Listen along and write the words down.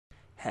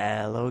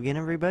Hello again,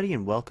 everybody,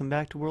 and welcome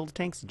back to World of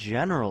Tanks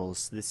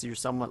Generals. This is your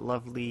somewhat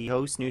lovely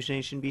host,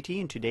 NewtPlays,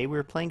 and today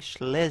we're playing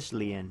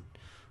Schlesien,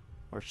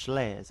 or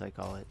Schle as I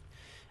call it.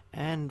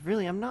 And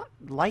really, I'm not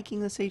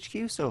liking this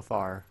HQ so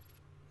far.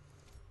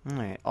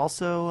 Alright,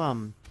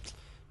 also,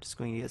 just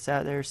going to get this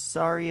out there.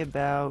 Sorry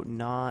about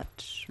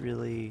not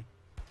really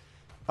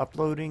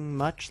uploading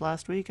much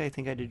last week. I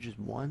think I did just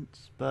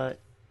once, but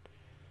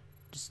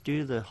just due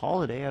to the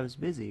holiday, I was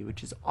busy,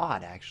 which is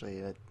odd,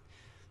 actually.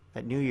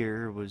 That New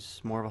Year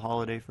was more of a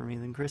holiday for me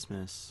than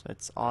Christmas.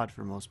 That's odd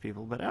for most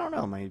people, but I don't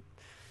know.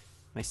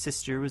 My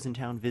sister was in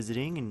town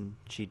visiting, and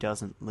she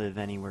doesn't live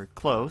anywhere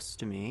close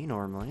to me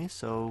normally,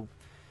 so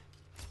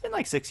it's been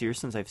like 6 years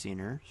since I've seen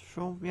her.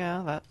 So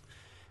yeah,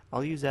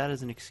 I'll use that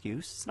as an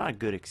excuse. It's not a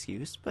good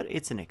excuse, but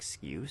it's an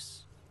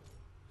excuse.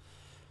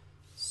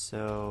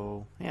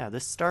 So yeah,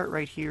 this start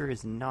right here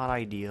is not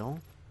ideal.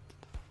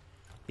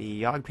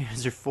 The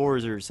Jagdpanzer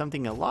 4s are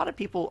something a lot of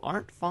people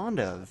aren't fond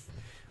of.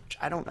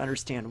 I don't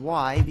understand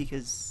why,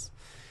 because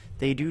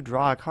they do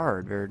draw a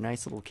card. They're a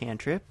nice little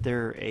cantrip.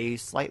 They're a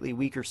slightly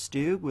weaker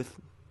Stug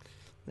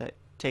that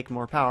take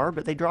more power,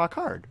 but they draw a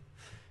card.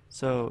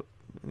 So,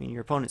 I mean,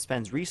 your opponent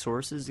spends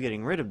resources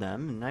getting rid of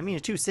them, and I mean, a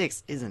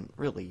 2/6 isn't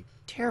really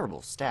terrible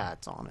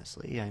stats,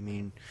 honestly. I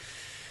mean,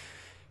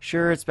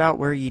 sure, it's about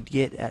where you'd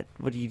get at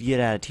what you'd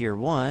get at a tier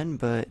 1,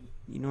 but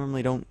you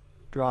normally don't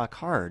draw a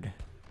card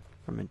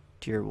from a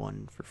tier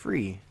 1 for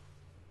free.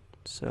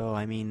 So,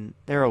 I mean,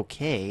 they're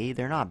okay.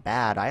 They're not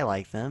bad. I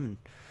like them.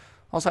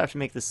 Also have to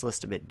make this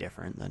list a bit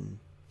different than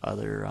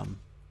other,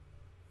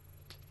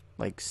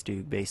 like,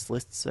 Stug-based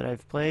lists that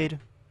I've played.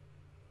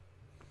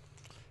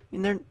 I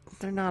mean,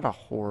 they're not a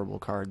horrible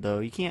card, though.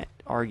 You can't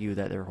argue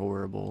that they're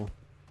horrible.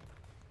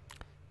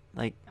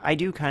 Like, I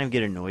do kind of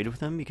get annoyed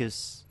with them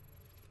because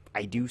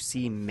I do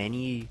see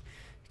many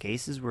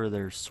cases where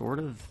they're sort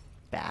of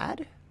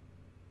bad.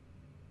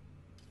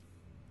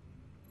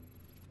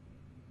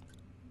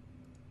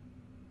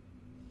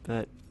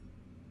 But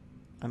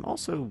I'm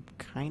also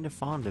kind of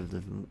fond of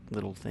the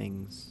little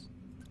things.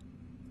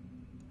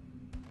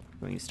 I'm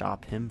going to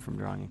stop him from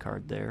drawing a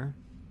card there.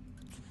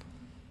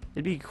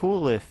 It'd be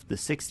cool if the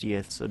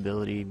 60th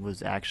ability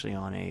was actually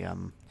on a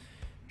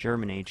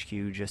German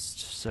HQ, just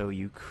so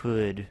you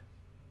could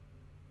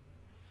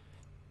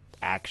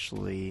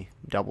actually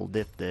double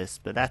dip this,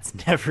 but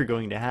that's never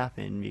going to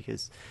happen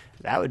because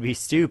that would be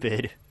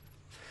stupid.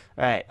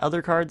 Alright,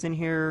 other cards in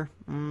here,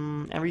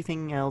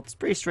 everything else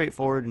pretty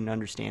straightforward and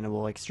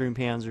understandable. Like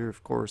Panzer,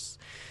 of course,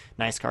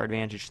 nice card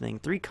advantage thing.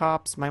 3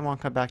 cops, might want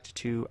to come back to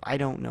 2. I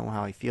don't know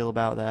how I feel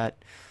about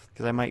that,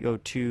 because I might go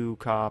 2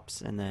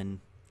 cops and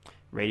then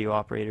radio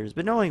operators.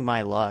 But knowing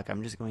my luck,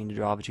 I'm just going to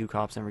draw the 2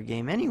 cops every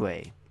game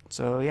anyway.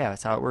 So yeah,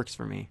 that's how it works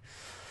for me.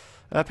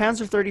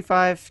 Panzer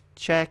 35,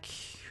 check,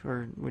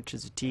 which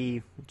is a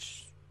T,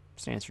 which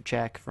stands for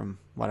check from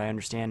what I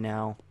understand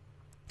now.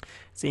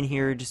 It's in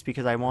here just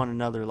because I want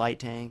another light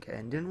tank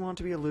and didn't want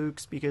to be a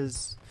Luke's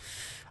because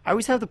I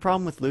always have the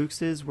problem with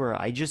Luke's where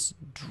I just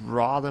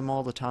draw them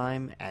all the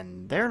time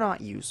and they're not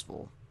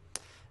useful.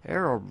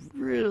 They're a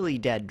really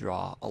dead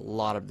draw a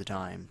lot of the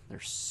time. They're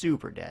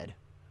super dead.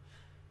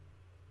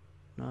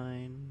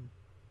 9.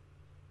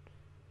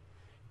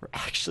 We're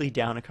actually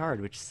down a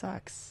card, which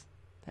sucks.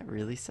 That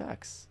really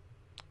sucks.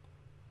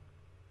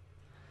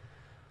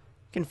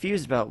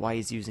 Confused about why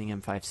he's using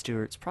M5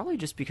 Stuarts. Probably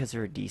just because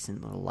they're a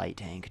decent little light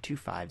tank.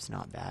 2.5's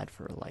not bad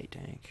for a light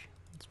tank.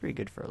 It's pretty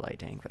good for a light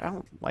tank, but I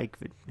don't like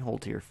the whole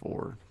tier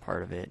 4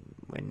 part of it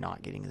when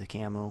not getting the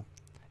camo.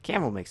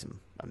 Camo makes him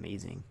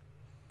amazing.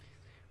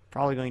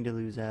 Probably going to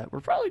lose that.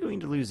 We're probably going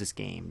to lose this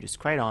game, just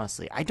quite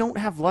honestly. I don't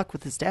have luck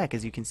with this deck,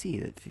 as you can see,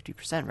 that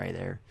 50% right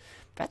there.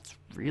 That's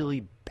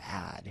really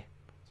bad.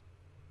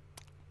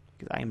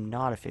 Because I am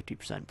not a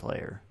 50%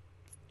 player.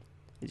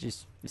 It's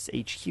just, this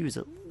HQ is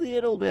a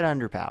little bit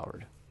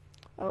underpowered.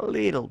 A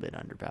little bit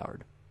underpowered.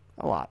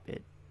 A lot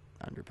bit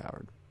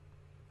underpowered,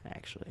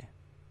 actually.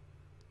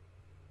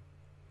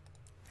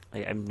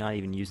 I'm not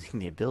even using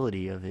the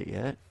ability of it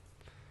yet.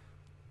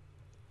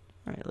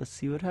 Alright, let's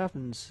see what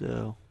happens.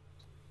 So,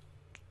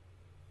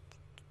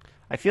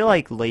 I feel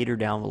like later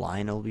down the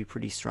line it'll be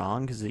pretty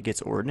strong because it gets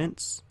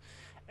ordnance.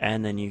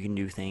 And then you can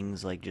do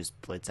things like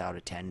just blitz out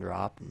a 10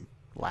 drop and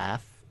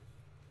laugh.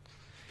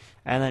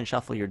 And then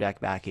shuffle your deck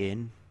back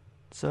in.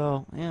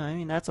 So, yeah, I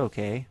mean, that's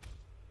okay.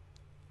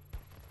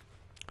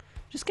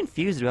 Just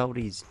confused about what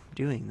he's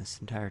doing this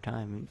entire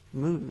time.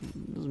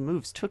 Those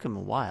moves took him a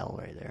while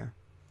right there.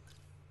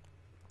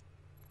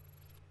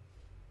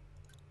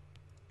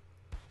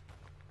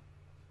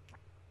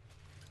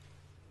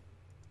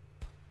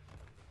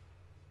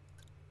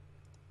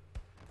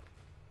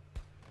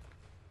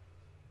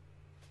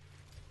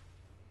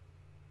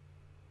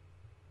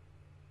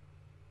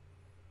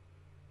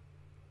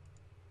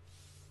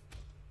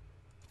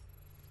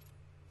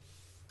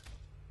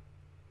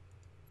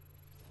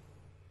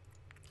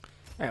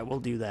 Alright,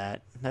 we'll do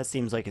that. That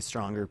seems like a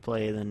stronger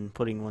play than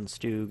putting one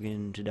Stug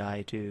in to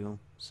die too.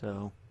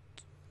 So,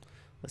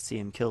 let's see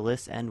him kill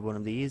this and one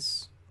of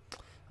these.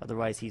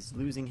 Otherwise, he's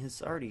losing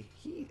his arty.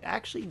 He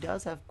actually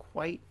does have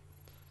quite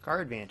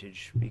card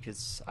advantage,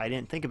 because I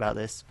didn't think about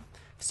this.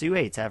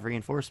 Su-8s have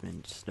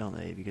reinforcements, don't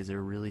they? Because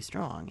they're really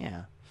strong,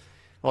 yeah.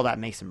 Well, that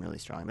makes them really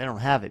strong. They don't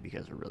have it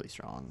because they're really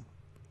strong.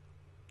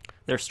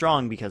 They're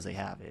strong because they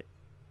have it.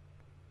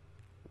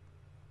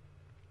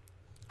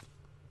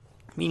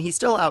 I mean, he's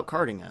still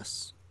out-carding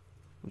us,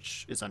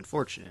 which is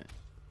unfortunate.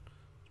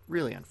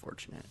 Really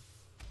unfortunate.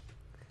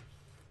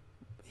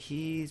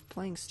 He's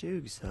playing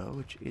Stoogs, though,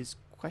 which is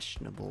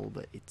questionable,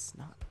 but it's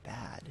not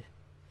bad.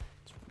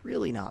 It's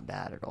really not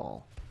bad at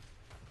all.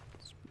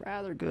 It's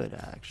rather good,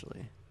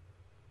 actually.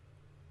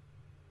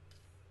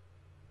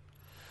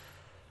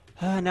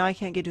 Now I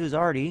can't get to his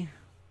arty,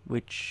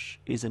 which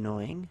is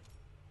annoying.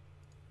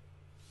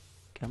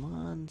 Come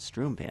on,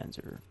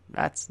 Sturmpanzer.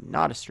 That's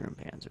not a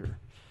Sturmpanzer.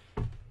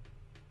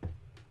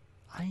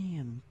 I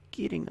am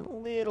getting a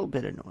little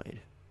bit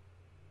annoyed.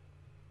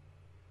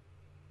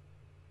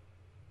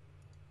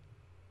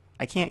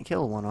 I can't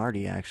kill one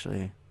arty,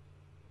 actually.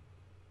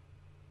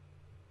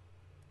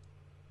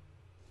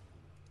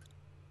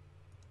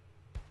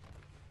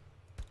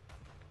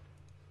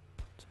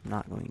 So I'm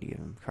not going to give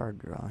him card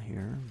draw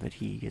here, but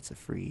he gets a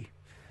free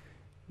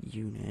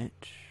unit.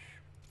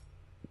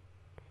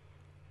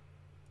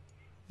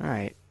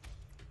 Alright.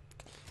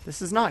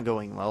 This is not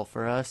going well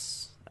for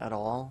us at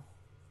all.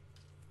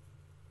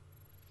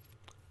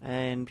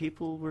 And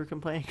people were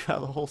complaining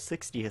about the whole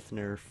 60th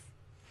nerf.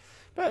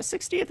 But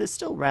 60th is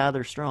still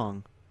rather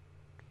strong.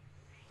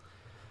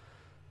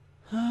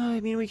 I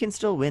mean, we can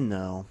still win,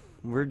 though.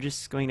 We're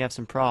just going to have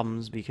some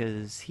problems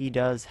because he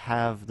does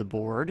have the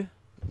board.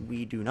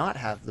 We do not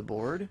have the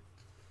board.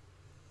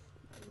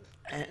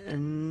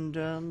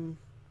 And,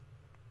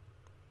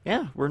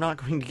 yeah, we're not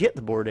going to get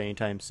the board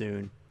anytime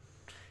soon.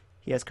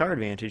 He has card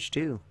advantage,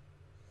 too.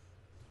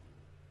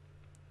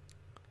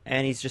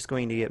 And he's just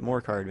going to get more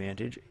card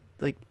advantage.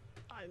 Like,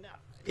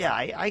 yeah,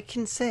 I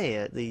can say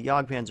it. The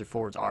Jagdpanzer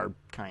IVs are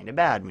kind of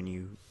bad when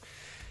you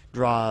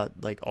draw,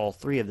 like, all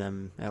three of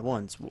them at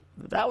once.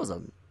 That was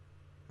a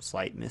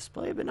slight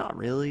misplay, but not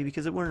really,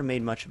 because it wouldn't have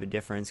made much of a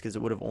difference, because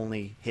it would have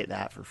only hit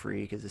that for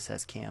free, because this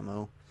has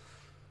camo.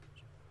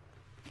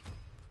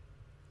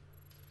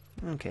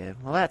 Okay,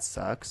 well that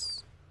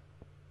sucks.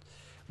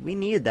 We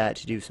needed that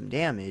to do some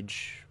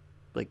damage,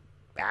 like,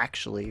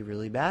 actually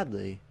really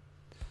badly.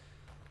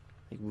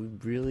 Like, we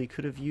really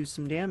could have used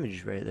some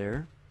damage right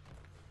there.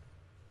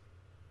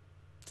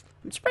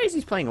 I'm surprised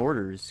he's playing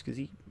orders, because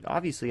he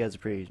obviously has a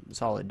pretty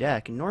solid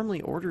deck, and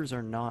normally orders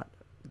are not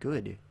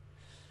good.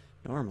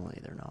 Normally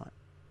they're not.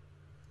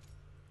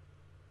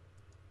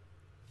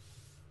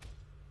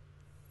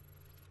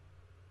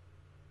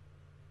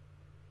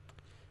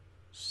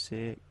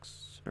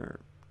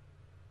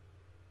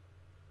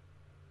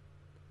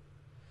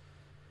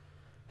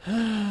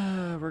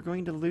 We're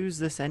going to lose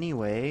this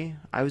anyway.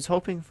 I was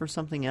hoping for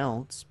something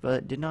else,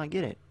 but did not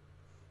get it.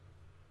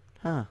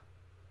 Huh.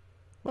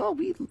 Well,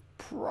 we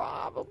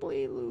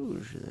probably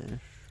lose this.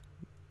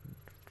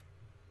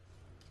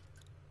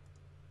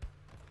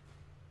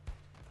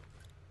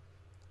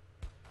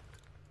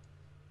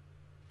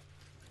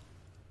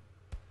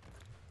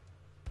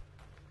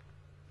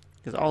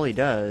 Because all he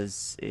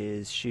does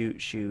is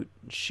shoot, shoot,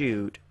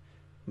 shoot,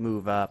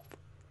 move up,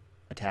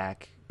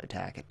 attack,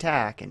 attack,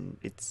 attack, and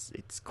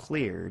it's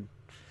cleared.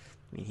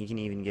 I mean, he can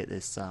even get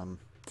this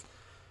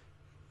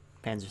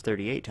Panzer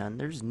 38 ton.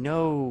 There's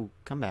no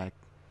comeback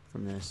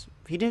from this.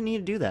 He didn't need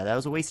to do that. That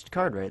was a wasted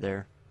card right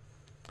there.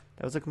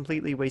 That was a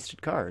completely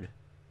wasted card.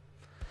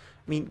 I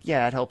mean,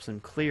 yeah, it helps him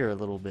clear a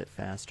little bit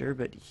faster,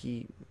 but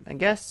I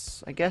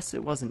guess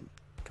it wasn't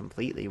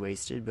completely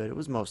wasted, but it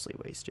was mostly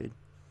wasted.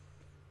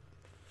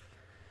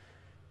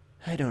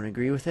 I don't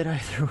agree with it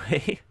either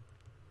way.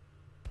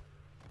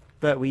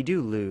 But we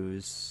do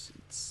lose.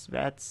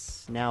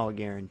 That's now a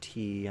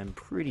guarantee, I'm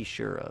pretty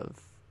sure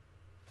of.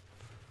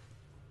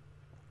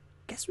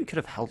 Guess we could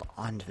have held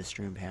on to the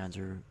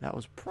Sturmpanzer. That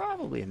was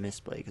probably a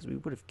misplay, because we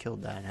would have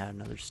killed that and had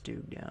another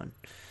Stug down.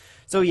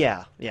 So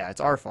yeah, it's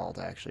our fault,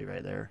 actually,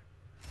 right there.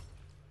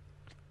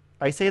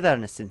 I say that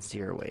in a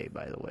sincere way,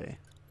 by the way.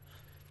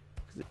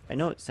 I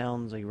know it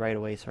sounds like right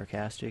away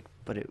sarcastic,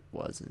 but it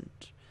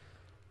wasn't.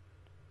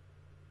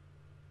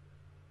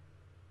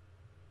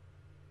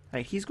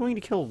 Alright, he's going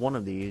to kill one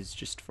of these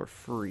just for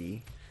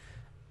free.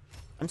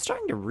 I'm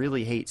starting to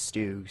really hate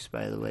Stugs,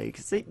 by the way,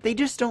 because they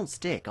just don't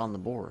stick on the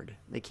board.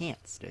 They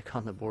can't stick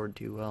on the board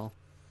too well.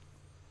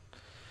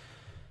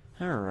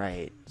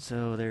 Alright,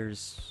 so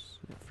there's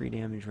free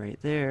damage right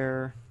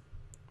there.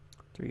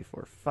 3,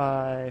 4,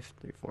 5,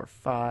 3, 4,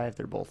 5.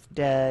 They're both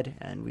dead,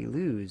 and we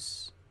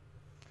lose.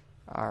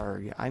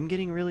 I'm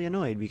getting really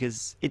annoyed,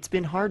 because it's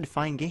been hard to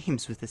find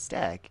games with this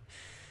deck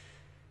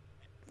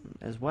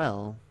as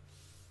well.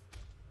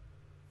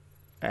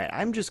 Alright,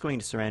 I'm just going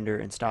to surrender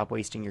and stop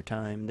wasting your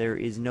time. There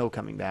is no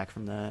coming back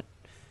from that.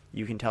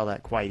 You can tell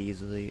that quite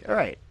easily.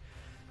 Alright,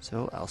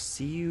 so I'll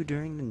see you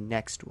during the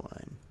next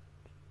one.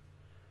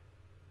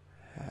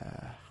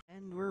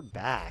 And we're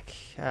back.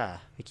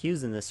 The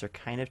cues in this are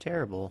kind of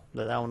terrible,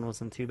 but that one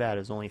wasn't too bad.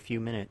 It was only a few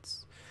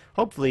minutes.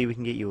 Hopefully we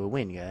can get you a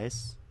win,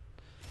 guys.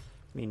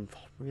 I mean,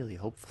 really,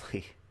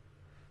 hopefully.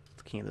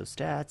 Looking at those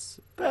stats,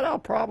 but I'll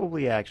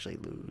probably actually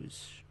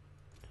lose.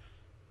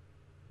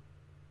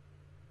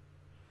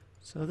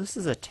 So this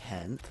is a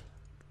 10th.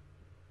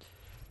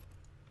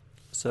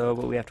 So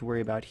what we have to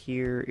worry about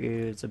here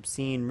is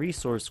obscene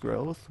resource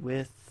growth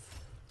with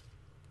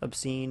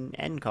obscene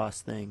end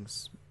cost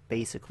things.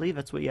 Basically,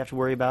 that's what you have to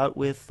worry about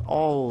with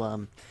all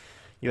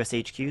US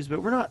HQs,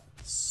 but we're not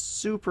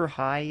super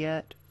high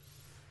yet.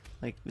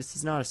 Like, this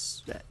is not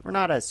we're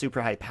not at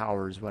super high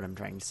power is what I'm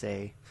trying to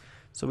say.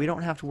 So we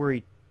don't have to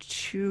worry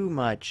too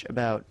much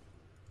about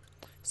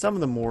some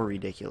of the more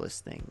ridiculous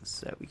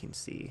things that we can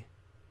see.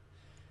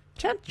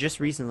 10th just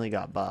recently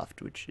got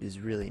buffed, which is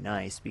really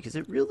nice because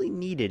it really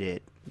needed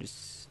it.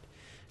 Just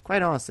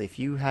quite honestly, if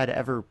you had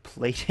ever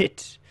played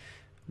it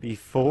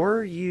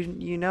before, you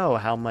know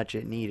how much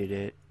it needed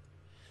it.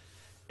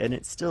 And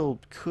it still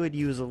could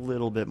use a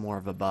little bit more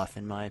of a buff,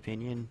 in my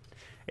opinion.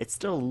 It's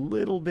still a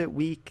little bit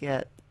weak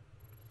at...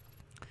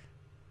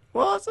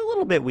 Well, it's a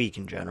little bit weak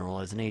in general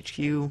as an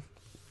HQ.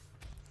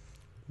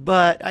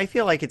 But I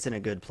feel like it's in a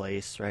good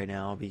place right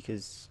now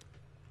because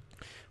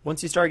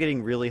once you start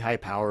getting really high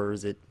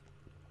powers, it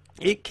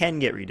can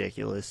get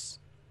ridiculous.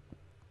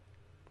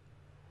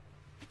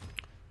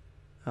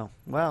 Oh,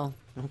 well,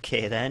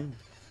 okay then.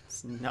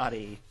 It's not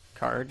a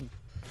card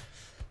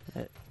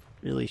that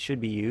really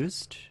should be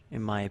used,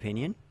 in my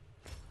opinion.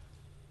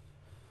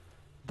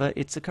 But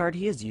it's a card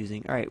he is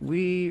using. Alright,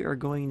 we are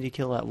going to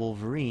kill that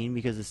Wolverine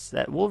because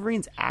that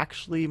Wolverine's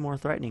actually more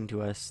threatening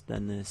to us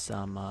than this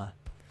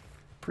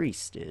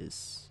priest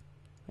is.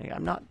 Like,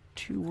 I'm not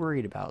too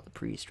worried about the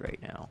priest right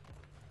now.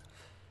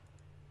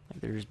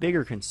 Like, there's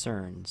bigger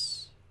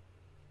concerns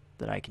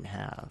that I can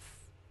have.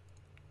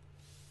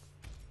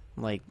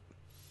 Like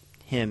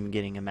him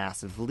getting a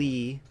massive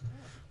Lee,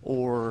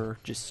 or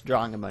just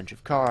drawing a bunch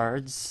of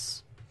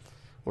cards,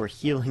 or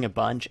healing a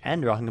bunch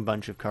and drawing a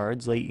bunch of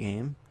cards late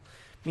game.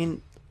 I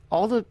mean,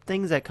 all the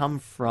things that come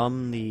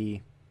from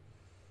the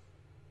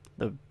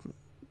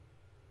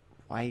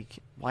why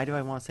do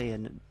I want to say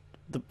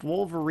the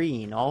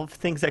Wolverine, all the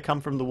things that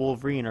come from the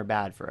Wolverine are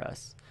bad for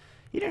us.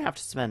 You didn't have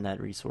to spend that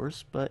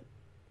resource, but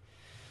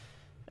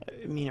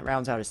I mean, it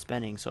rounds out his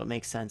spending, so it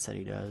makes sense that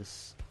he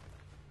does.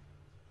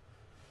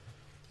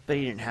 But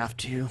he didn't have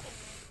to,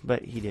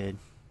 but he did.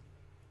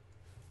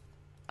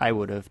 I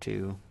would have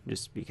too,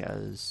 just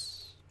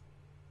because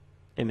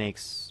it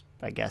makes,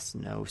 I guess,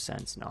 no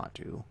sense not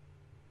to.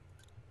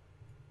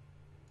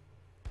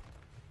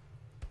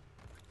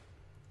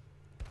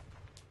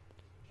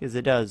 Because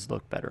it does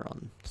look better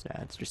on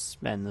stats. Just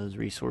spend those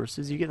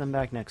resources. You get them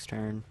back next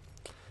turn.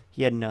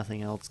 He had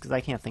nothing else, because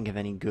I can't think of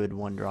any good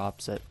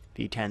 1-drops that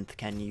the 10th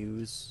can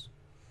use.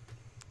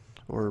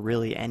 Or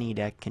really any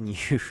deck can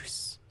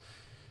use.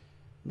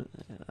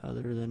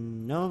 Other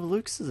than... No,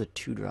 Luke's is a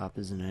 2-drop,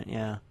 isn't it?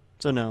 Yeah.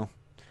 So no.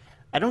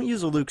 I don't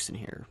use a Luke's in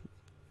here.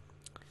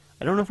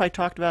 I don't know if I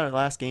talked about it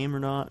last game or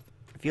not.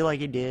 I feel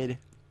like I did.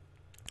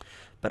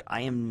 But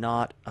I am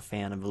not a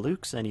fan of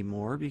Luke's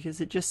anymore because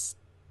it just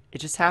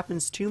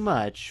happens too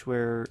much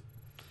where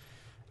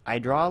I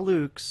draw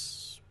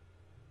Luke's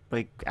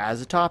like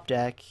as a top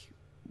deck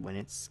when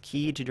it's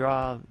key to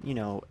draw, you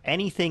know,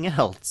 anything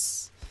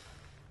else.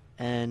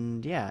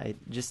 And yeah, it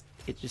just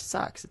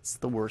sucks. It's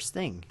the worst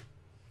thing.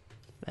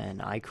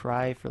 And I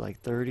cry for like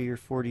 30 or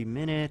 40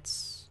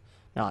 minutes.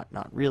 Not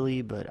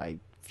really, but I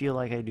feel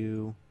like I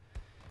do.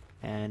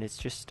 And it's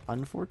just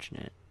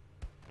unfortunate.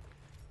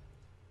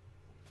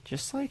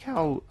 Just like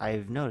how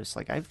I've noticed,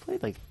 like I've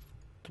played like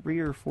 3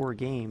 or 4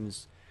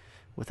 games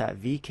with that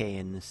VK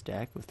in this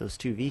deck, with those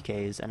 2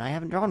 VKs, and I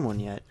haven't drawn one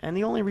yet. And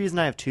the only reason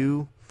I have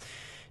 2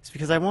 is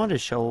because I wanted to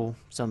show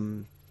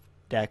some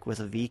deck with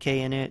a VK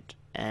in it,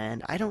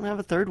 and I don't have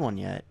a 3rd one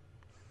yet.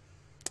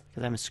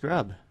 Because I'm a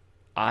scrub.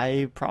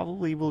 I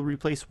probably will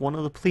replace one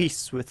of the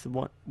police with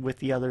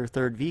the other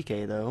 3rd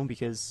VK though,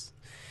 because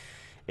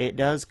it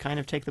does kind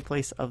of take the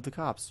place of the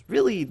cops.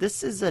 Really,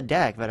 this is a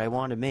deck that I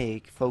want to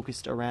make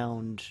focused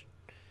around,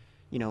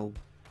 you know,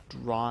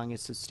 drawing a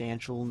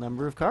substantial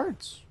number of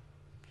cards.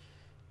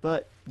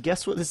 But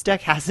guess what this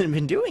deck hasn't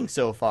been doing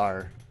so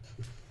far?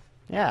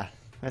 Yeah,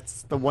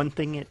 that's the one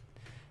thing it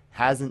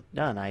hasn't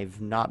done.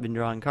 I've not been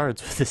drawing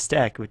cards with this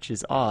deck, which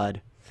is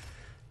odd.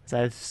 Because I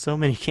have so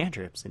many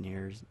cantrips in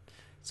here.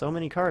 So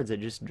many cards that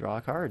just draw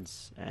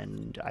cards,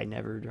 and I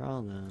never draw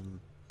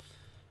them.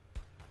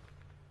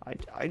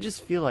 I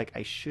just feel like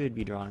I should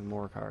be drawing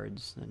more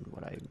cards than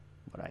what I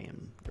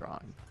am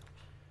drawing.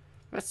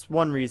 That's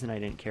one reason I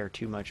didn't care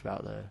too much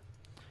about the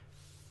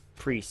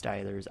priest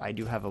either. Is I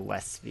do have a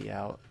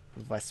Westvia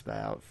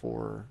out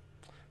for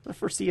the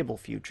foreseeable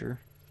future,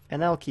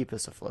 and that'll keep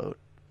us afloat.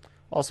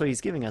 Also,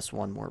 he's giving us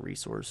one more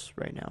resource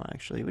right now,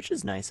 actually, which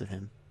is nice of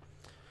him.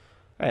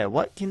 Alright,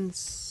 what can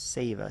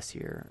save us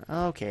here?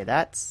 Okay,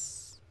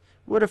 that's...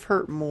 would have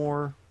hurt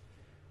more,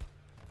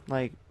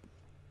 like,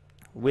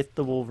 with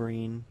the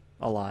Wolverine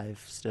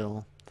alive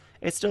still.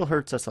 It still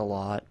hurts us a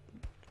lot.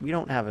 We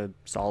don't have a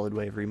solid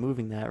way of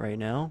removing that right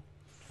now.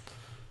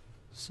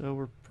 So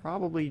we're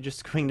probably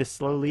just going to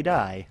slowly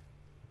die.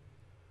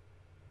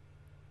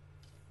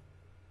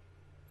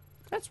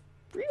 That's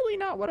really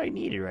not what I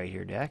needed right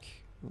here, deck.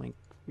 Like,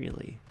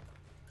 really.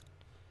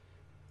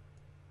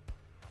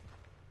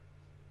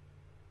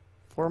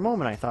 For a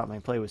moment, I thought my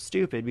play was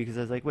stupid because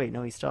I was like, wait,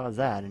 no, he still has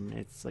that. And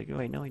it's like,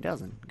 wait, no, he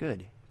doesn't.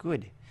 Good.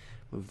 Good.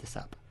 Move this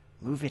up.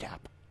 Move it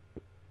up.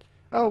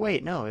 Oh,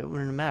 wait, no, it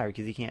wouldn't matter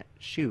because he can't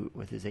shoot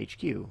with his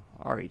HQ.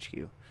 Our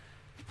HQ.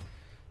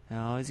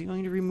 Now, is he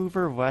going to remove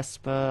our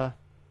Vespa?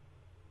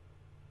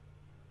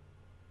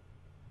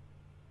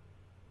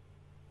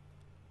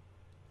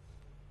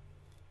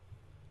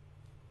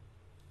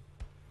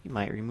 He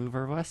might remove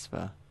our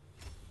Vespa.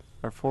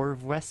 Our 4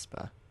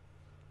 Vespa.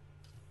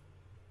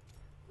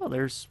 Well,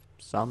 there's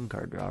some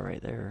card draw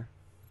right there.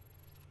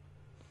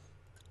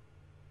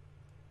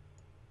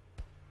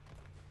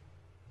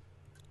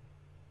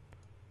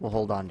 We'll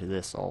hold on to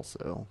this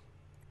also.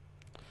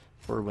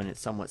 For when it's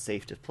somewhat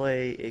safe to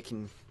play, it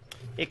can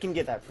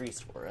get that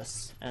priest for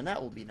us. And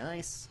that will be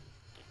nice.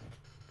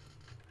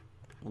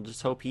 We'll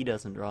just hope he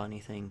doesn't draw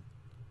anything.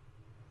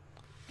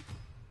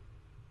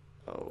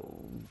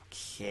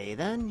 Okay,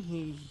 then.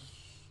 He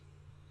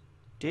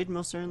did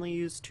most certainly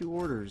use 2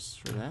 orders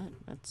for that.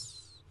 That's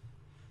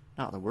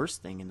not the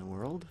worst thing in the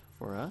world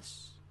for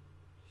us.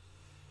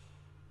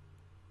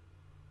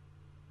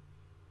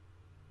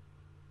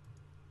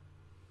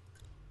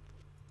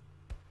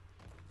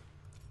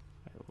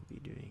 I will be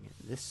doing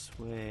it this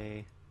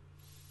way.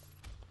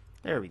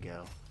 There we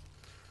go.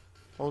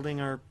 Holding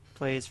our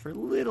plays for a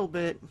little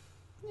bit.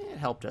 It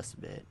helped us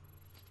a bit.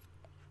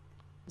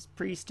 This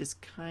priest is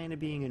kind of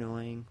being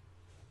annoying.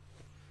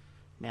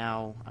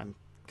 Now, I'm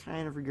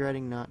kind of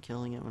regretting not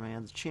killing it when I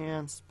had the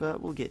chance,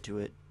 but we'll get to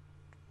it.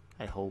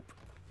 I hope.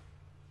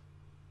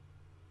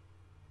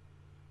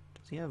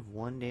 Does he have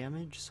 1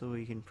 damage so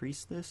we can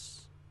priest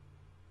this?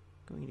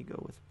 I'm going to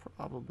go with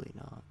probably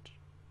not.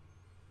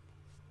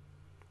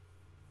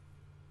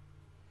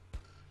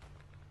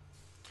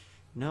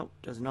 Nope,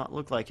 does not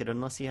look like it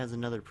unless he has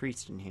another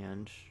priest in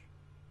hand.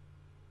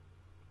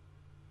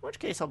 In which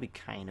case I'll be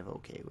kind of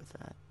okay with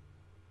that.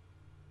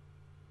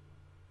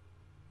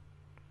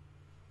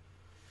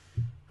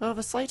 Well,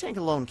 the Slight Tank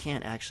alone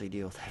can't actually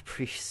deal with that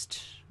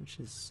priest, which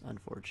is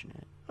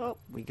unfortunate. Oh,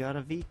 we got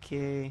a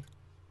VK.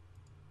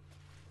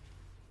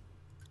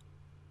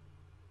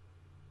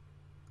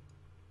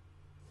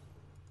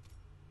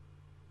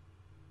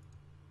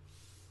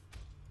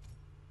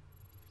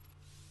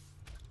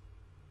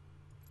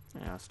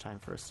 Now it's time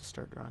for us to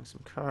start drawing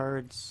some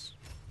cards.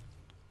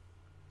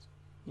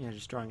 Yeah,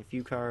 just drawing a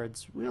few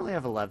cards. We only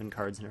have 11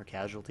 cards in our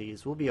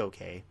casualties. We'll be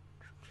okay.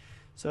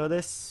 So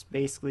this,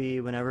 basically,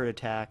 whenever it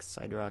attacks,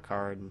 I draw a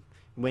card. And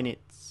when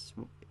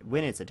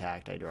it's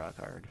attacked, I draw a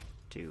card,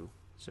 too.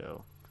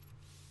 So,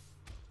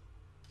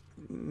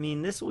 I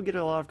mean, this will get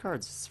a lot of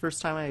cards. It's the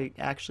first time I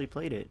actually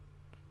played it.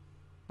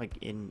 Like,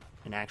 in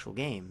an actual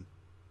game.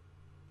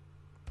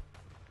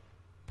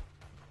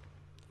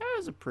 That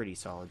was a pretty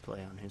solid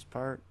play on his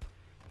part.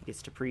 He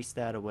gets to priest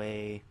that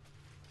away.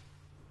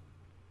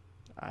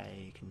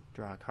 I can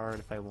draw a card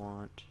if I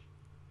want.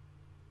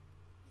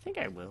 I think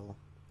I will.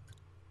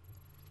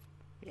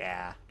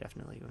 Yeah,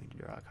 definitely going to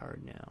draw a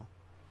card now.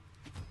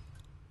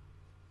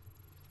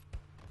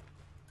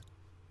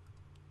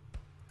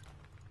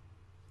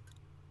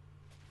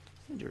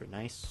 Drew a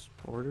nice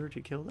order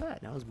to kill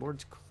that. Now his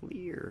board's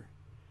clear.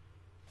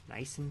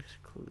 Nice and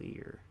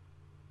clear.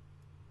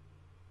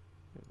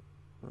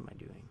 What am I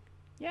doing?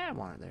 Yeah, I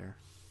want it there.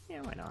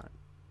 Yeah, why not?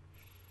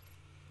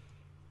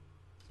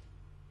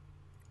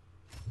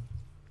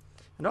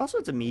 And also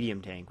it's a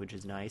medium tank, which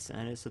is nice,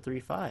 and it's a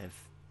 3/5.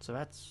 So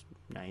that's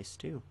nice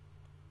too.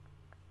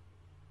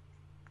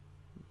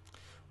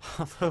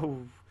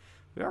 Although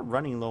we are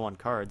running low on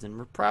cards, and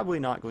we're probably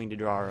not going to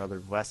draw our other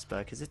Vespa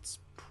because it's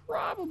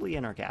probably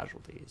in our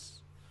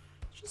casualties.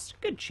 Just a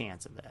good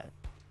chance of that.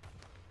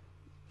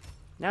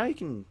 Now you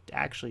can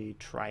actually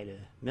try to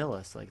mill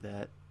us like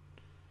that,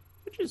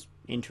 which is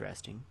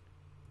interesting.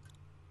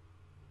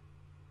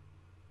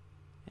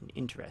 An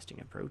interesting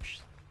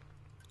approach.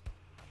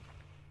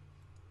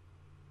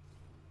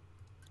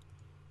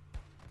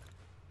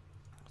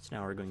 So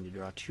now we're going to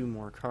draw 2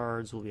 more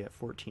cards. We'll be at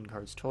 14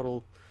 cards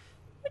total,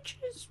 which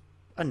is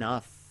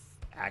enough,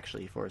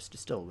 actually, for us to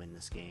still win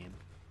this game.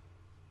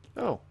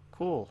 Oh,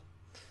 cool.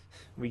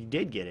 We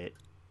did get it.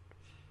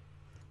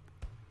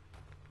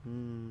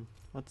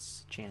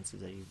 What's chances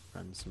that he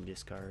runs some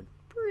discard?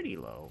 Pretty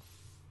low.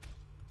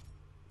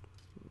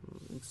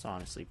 It's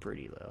honestly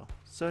pretty low.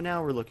 So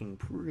now we're looking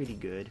pretty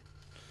good.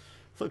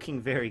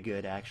 Looking very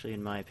good, actually,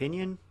 in my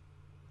opinion.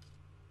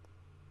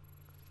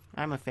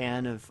 I'm a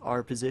fan of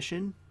our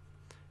position.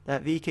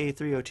 That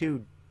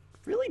VK302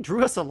 really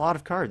drew us a lot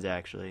of cards,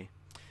 actually.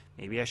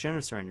 Maybe I shouldn't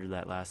have surrendered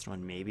that last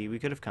one. Maybe we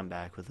could have come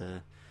back with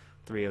a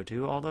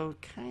 302, although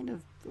kind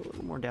of a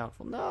little more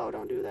doubtful. No,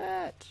 don't do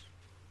that.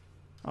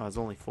 Oh, it's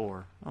only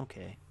 4.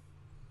 Okay.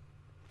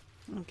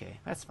 Okay,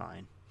 that's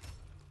fine.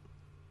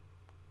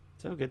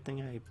 So good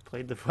thing I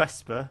played the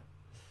Vespa,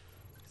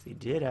 because he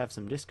did have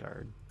some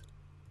discard.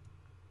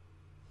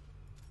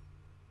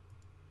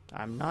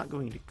 I'm not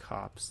going to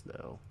cops,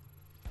 though.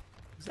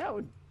 Because that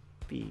would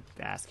be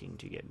asking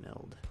to get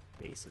milled,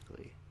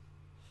 basically.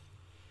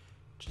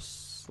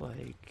 Just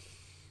like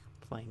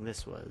playing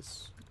this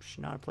was.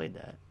 Should not have played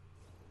that.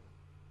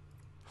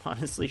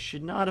 Honestly,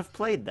 should not have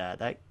played that.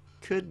 That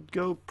could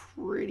go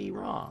pretty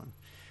wrong.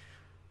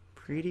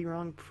 Pretty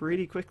wrong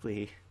pretty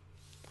quickly.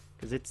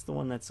 Because it's the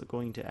one that's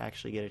going to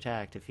actually get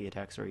attacked if he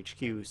attacks our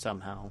HQ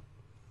somehow.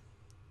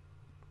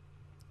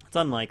 It's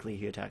unlikely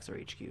he attacks our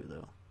HQ,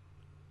 though.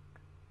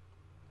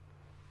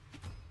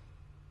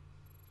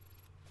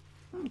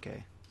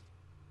 Okay.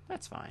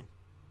 That's fine.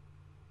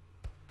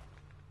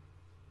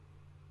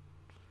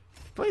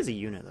 If he plays a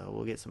unit, though,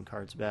 we'll get some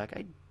cards back.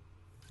 I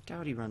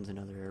doubt he runs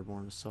another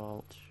airborne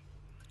assault.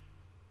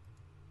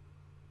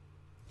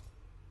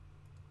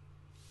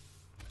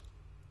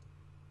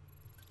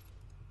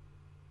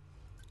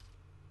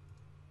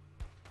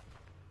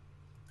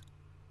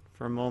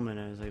 For a moment,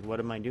 I was like, what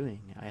am I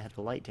doing? I had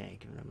a light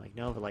tank. And I'm like,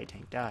 no, the light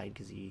tank died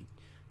because he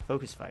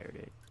focus fired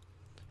it.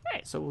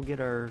 Alright, so we'll get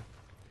our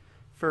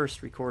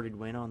first recorded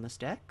win on this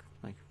deck.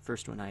 Like,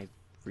 first one I've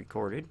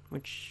recorded,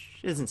 which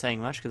isn't saying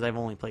much because I've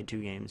only played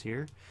 2 games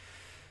here.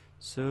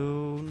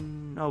 So,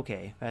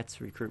 okay,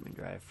 that's recruitment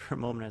drive. For a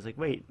moment, I was like,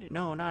 wait,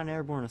 no, not an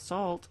airborne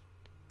assault.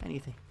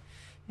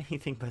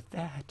 Anything but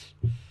that.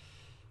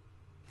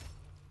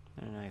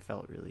 And I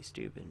felt really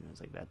stupid. And I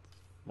was like, that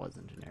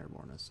wasn't an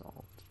airborne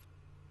assault.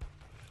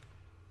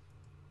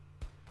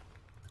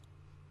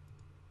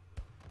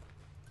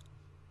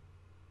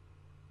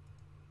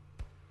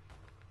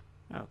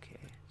 Okay,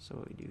 so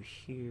what we do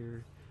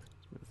here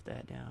is move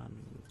that down,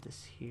 we move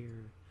this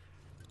here,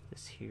 we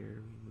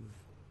move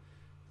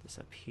this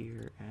up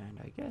here, and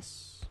I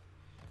guess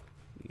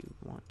we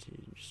want to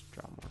just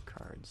draw more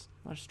cards.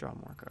 Let's draw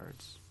more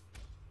cards.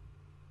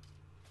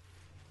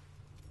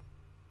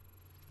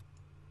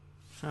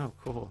 Oh,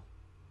 cool.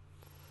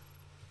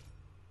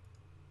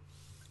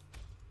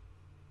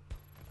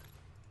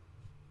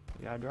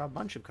 We gotta draw a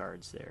bunch of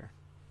cards there.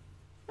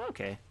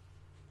 Okay.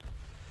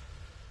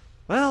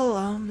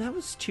 Well, that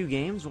was 2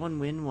 games, 1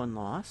 win, 1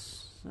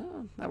 loss.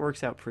 That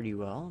works out pretty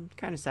well. I'm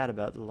kind of sad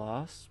about the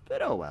loss,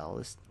 but oh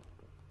well.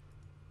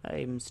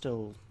 I'm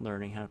still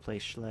learning how to play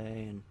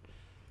Schlesien, and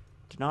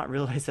did not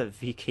realize that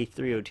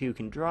VK302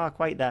 can draw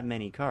quite that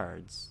many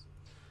cards.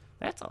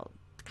 That's all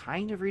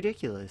kind of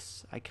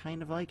ridiculous. I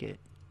kind of like it.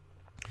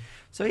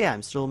 So yeah,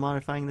 I'm still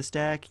modifying this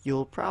deck.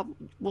 You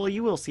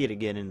will see it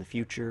again in the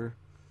future.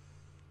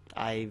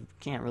 I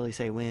can't really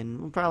say when.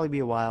 It'll probably be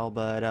a while,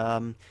 but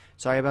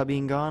sorry about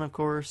being gone, of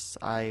course.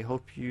 I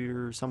hope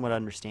you're somewhat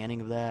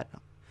understanding of that.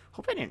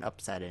 Hope I didn't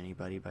upset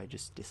anybody by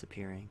just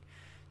disappearing.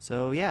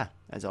 So yeah,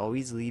 as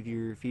always, leave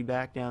your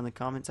feedback down in the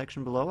comment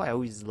section below. I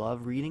always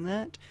love reading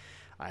that.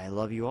 I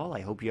love you all.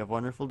 I hope you have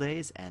wonderful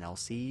days, and I'll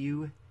see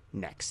you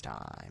next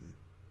time.